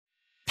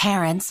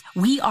Parents,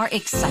 we are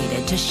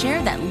excited to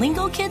share that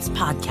Lingo Kids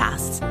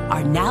podcasts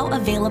are now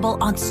available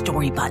on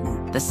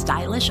Storybutton, the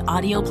stylish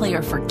audio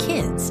player for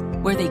kids,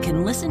 where they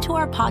can listen to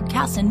our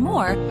podcasts and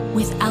more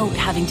without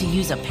having to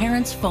use a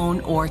parent's phone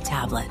or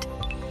tablet.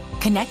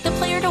 Connect the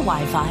player to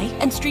Wi-Fi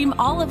and stream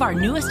all of our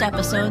newest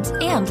episodes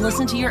and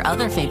listen to your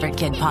other favorite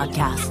kid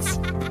podcasts.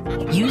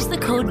 Use the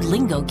code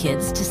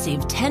LingoKids to save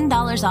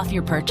 $10 off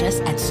your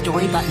purchase at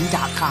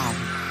storybutton.com.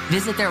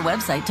 Visit their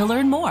website to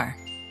learn more.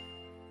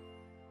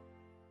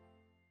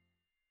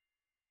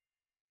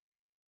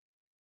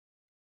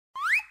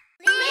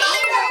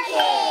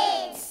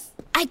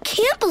 I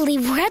can't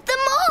believe we're at the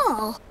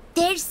mall.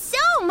 There's so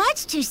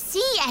much to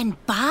see and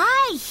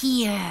buy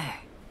here.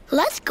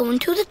 Let's go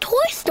into the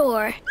toy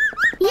store.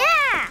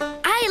 Yeah!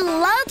 I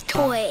love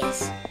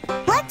toys.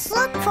 Let's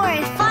look for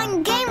a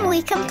fun game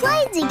we can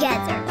play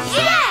together.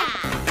 Yeah!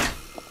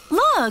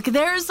 Look,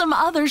 there are some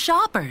other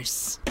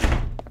shoppers. What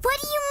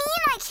do you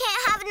mean I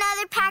can't have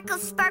another pack of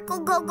Sparkle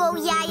Go-Go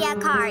Yeah-Yeah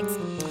cards?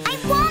 I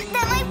want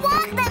them, I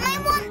want them, I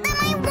want them,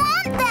 I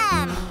want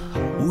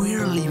them!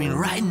 We're leaving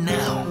right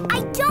now.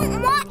 I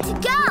don't want to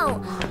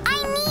go. I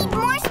need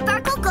more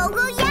Sparkle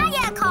Go-Go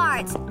Yeah-Yeah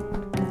cards.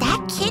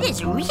 That kid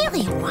is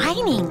really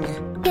whining.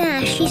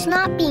 Yeah, she's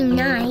not being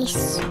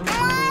nice.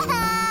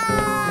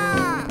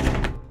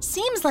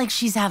 Seems like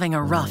she's having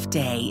a rough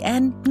day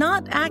and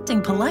not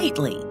acting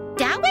politely.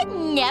 That would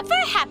never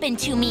happen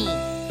to me.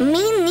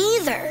 Me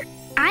neither.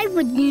 I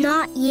would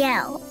not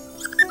yell.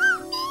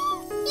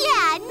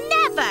 Yeah,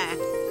 never.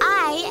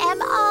 I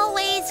am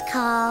always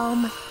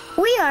calm.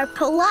 We are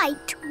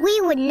polite.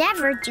 We would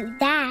never do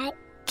that.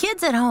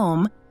 Kids at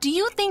home, do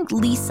you think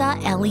Lisa,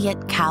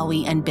 Elliot,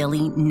 Cowie, and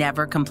Billy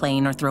never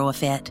complain or throw a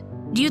fit?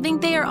 Do you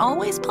think they are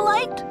always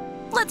polite?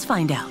 Let's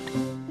find out.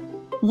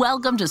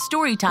 Welcome to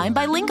Storytime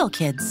by Lingo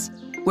Kids,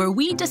 where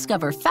we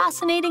discover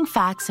fascinating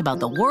facts about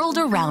the world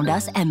around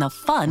us and the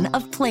fun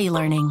of play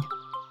learning.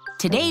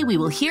 Today we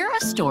will hear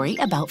a story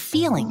about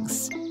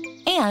feelings,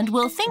 and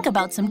we'll think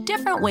about some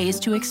different ways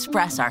to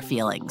express our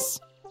feelings.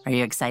 Are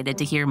you excited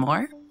to hear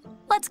more?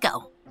 Let's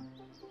go.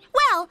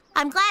 Well,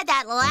 I'm glad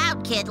that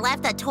loud kid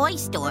left the toy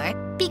store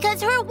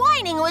because her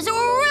whining was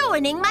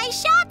ruining my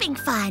shopping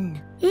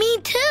fun. Me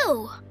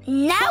too.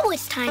 Now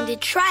it's time to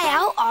try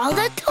out all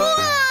the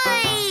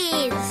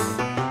toys.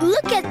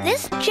 Look at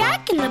this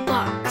Jack in the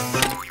Box.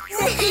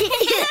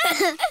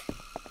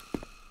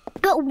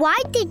 But why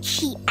did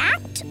she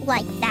act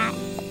like that?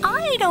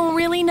 I don't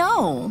really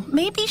know.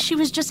 Maybe she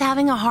was just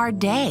having a hard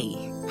day.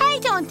 I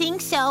don't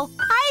think so.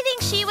 I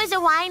think she was a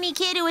whiny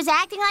kid who was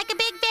acting like a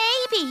big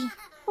baby.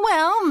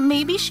 Well,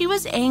 maybe she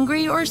was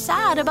angry or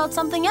sad about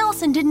something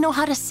else and didn't know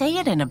how to say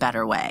it in a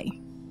better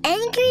way.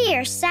 Angry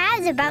or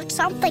sad about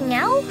something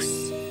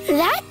else?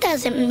 That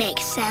doesn't make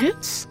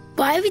sense.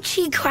 Why would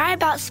she cry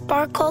about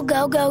Sparkle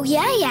Go-Go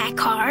Yeah-Yeah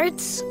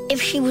cards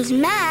if she was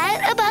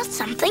mad about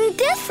something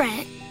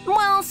different?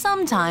 Well,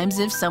 sometimes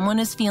if someone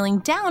is feeling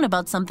down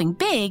about something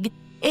big,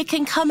 it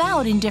can come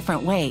out in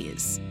different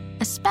ways,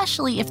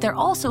 especially if they're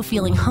also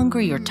feeling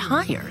hungry or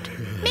tired.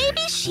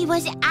 Maybe she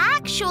was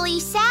actually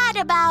sad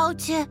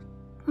about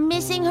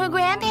missing her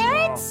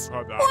grandparents?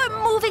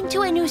 Or moving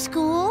to a new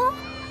school?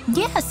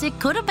 Yes, it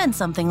could have been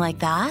something like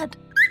that.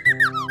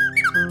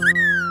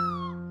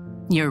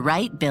 You're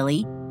right,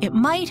 Billy. It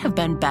might have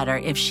been better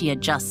if she had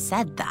just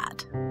said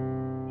that.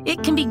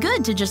 It can be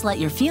good to just let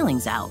your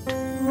feelings out.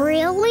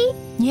 Really?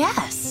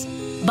 Yes,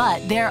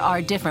 but there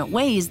are different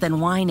ways than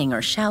whining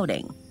or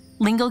shouting.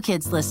 Lingo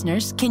Kids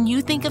listeners, can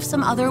you think of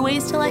some other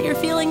ways to let your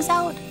feelings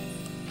out?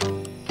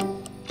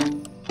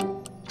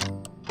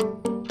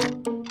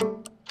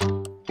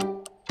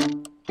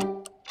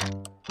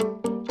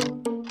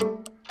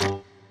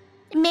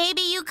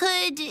 Maybe you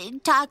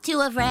could talk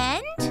to a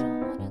friend?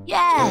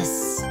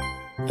 Yes.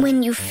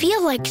 When you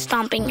feel like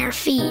stomping your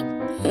feet,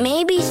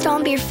 maybe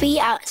stomp your feet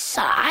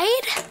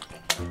outside?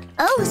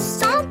 Oh,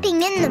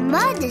 stomping in the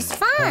mud is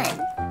fun.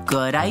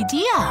 Good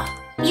idea.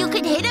 You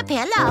could hit a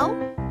pillow.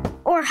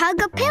 Or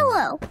hug a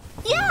pillow.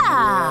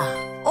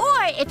 Yeah.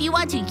 Or if you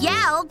want to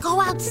yell, go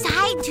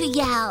outside to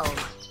yell.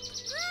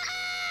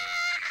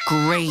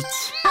 Great.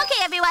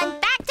 Okay, everyone,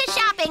 back to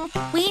shopping.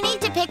 We need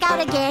to pick out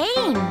a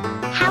game.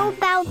 How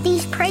about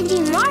these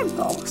pretty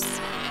marbles?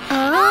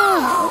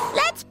 Oh,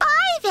 let's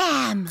buy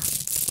them.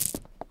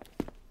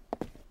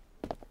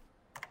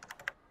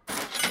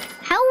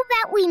 How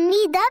about we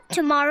meet up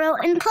tomorrow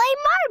and play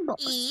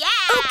marbles? Yeah.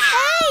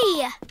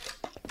 Okay.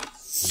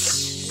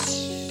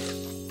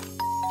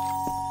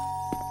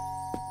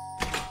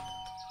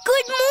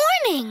 Good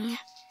morning.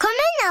 Come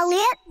in,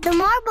 Elliot. The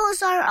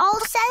marbles are all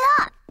set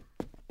up.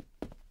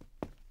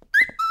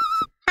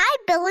 Hi,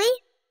 Billy.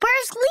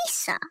 Where's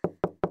Lisa?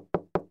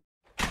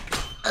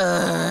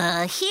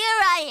 Here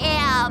I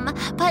am,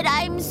 but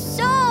I'm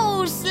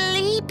so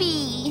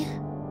sleepy.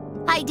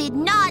 I did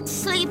not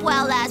sleep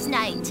well last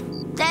night.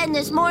 Then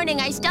this morning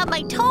I stubbed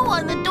my toe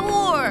on the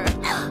door.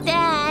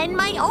 Then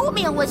my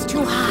oatmeal was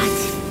too hot.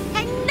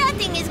 And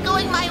nothing is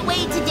going my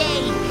way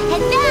today.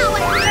 And now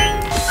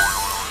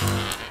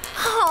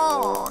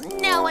Oh,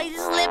 now I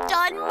slipped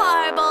slipped on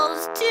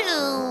marbles,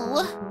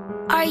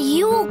 too. Are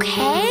you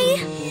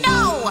okay?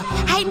 No,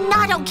 I'm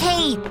not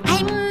okay.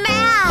 I'm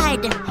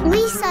mad.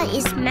 Lisa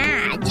is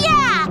mad.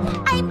 Yeah,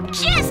 I'm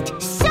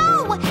just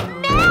so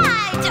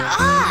mad.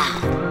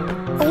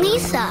 Ugh.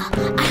 Lisa,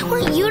 I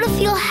want you to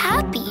feel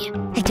happy.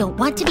 I don't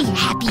want to be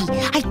happy.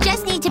 I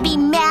just need to be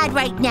mad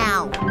right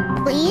now.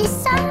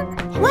 Lisa?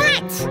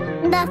 What?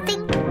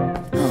 Nothing.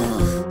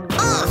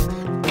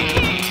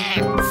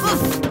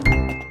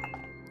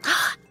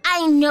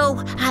 I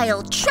know.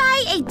 I'll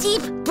try a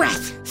deep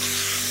breath.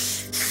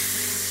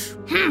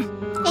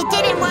 It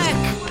didn't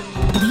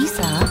work.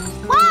 Lisa,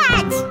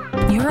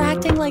 What? you're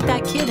acting like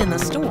that kid in the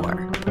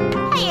store.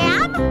 I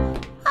am?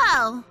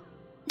 Oh,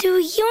 Do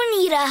you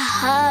need a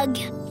hug?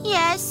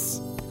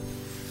 yes.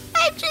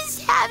 I'm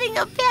just having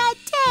a bad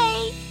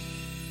day.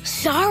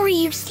 Sorry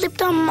you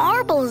slipped on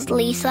marbles,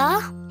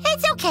 Lisa.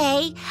 It's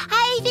okay.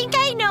 I think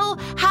I know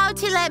how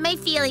to let my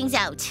feelings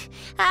out.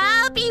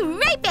 I'll be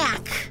right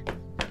back.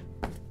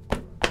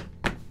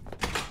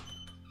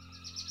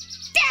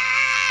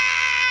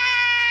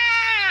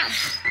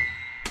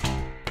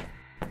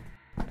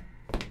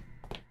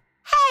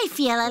 I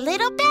feel a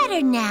little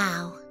better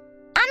now.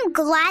 I'm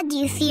glad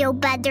you feel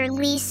better,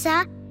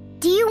 Lisa.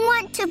 Do you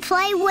want to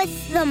play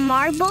with the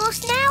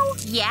marbles now?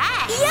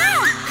 Yes.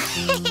 Yeah!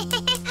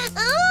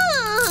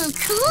 Ooh,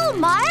 cool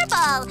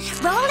marble.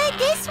 Roll it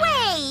this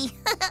way.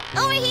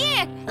 Over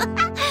here.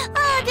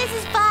 Oh, this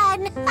is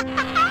fun.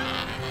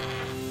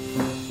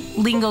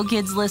 Lingo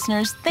Kids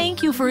listeners,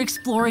 thank you for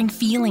exploring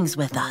feelings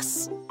with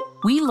us.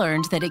 We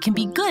learned that it can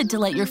be good to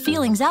let your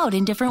feelings out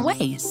in different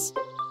ways.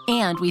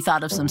 And we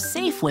thought of some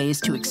safe ways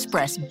to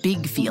express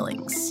big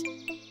feelings.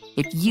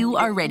 If you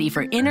are ready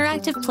for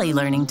interactive play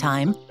learning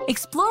time,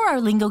 explore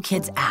our Lingo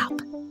Kids app.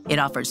 It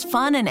offers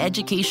fun and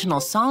educational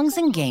songs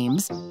and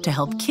games to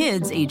help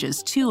kids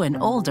ages 2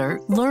 and older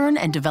learn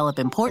and develop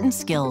important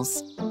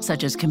skills,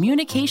 such as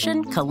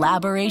communication,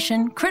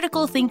 collaboration,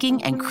 critical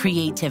thinking, and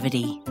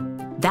creativity.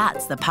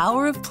 That's the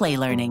power of play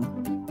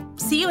learning.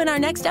 See you in our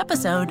next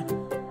episode.